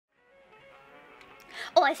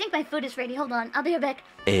Oh, I think my food is ready. Hold on. I'll be right back.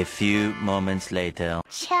 A few moments later.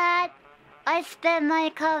 Chat, I spilled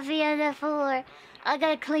my coffee on the floor. I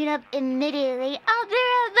gotta clean up immediately. I'll be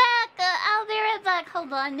right back. I'll be right back.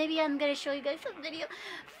 Hold on. Maybe I'm gonna show you guys some video.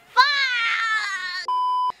 Fuck!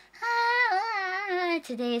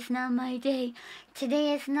 Today is not my day.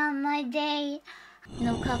 Today is not my day.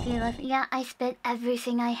 No coffee left. Yeah, I spit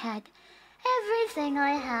everything I had. Everything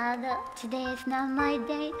I had. Today is not my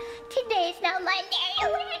day. Today is not my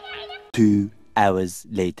day. 2 hours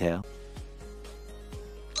later.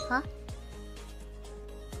 Huh?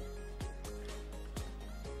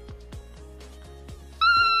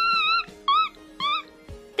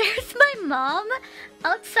 There's my mom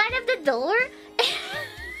outside of the door.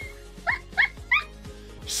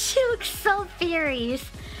 She looks so furious.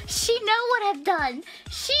 She know what I've done.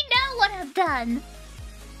 She know what I've done.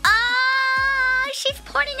 She's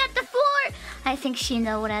pointing at the floor. I think she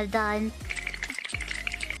know what I've done.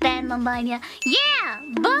 Bam, Mamanya. Yeah,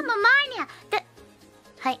 bam, Mamanya.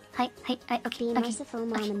 Hi. Okay. Be merciful,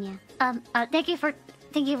 Mamanya. Thank you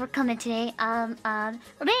for coming today. Rain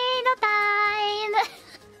time.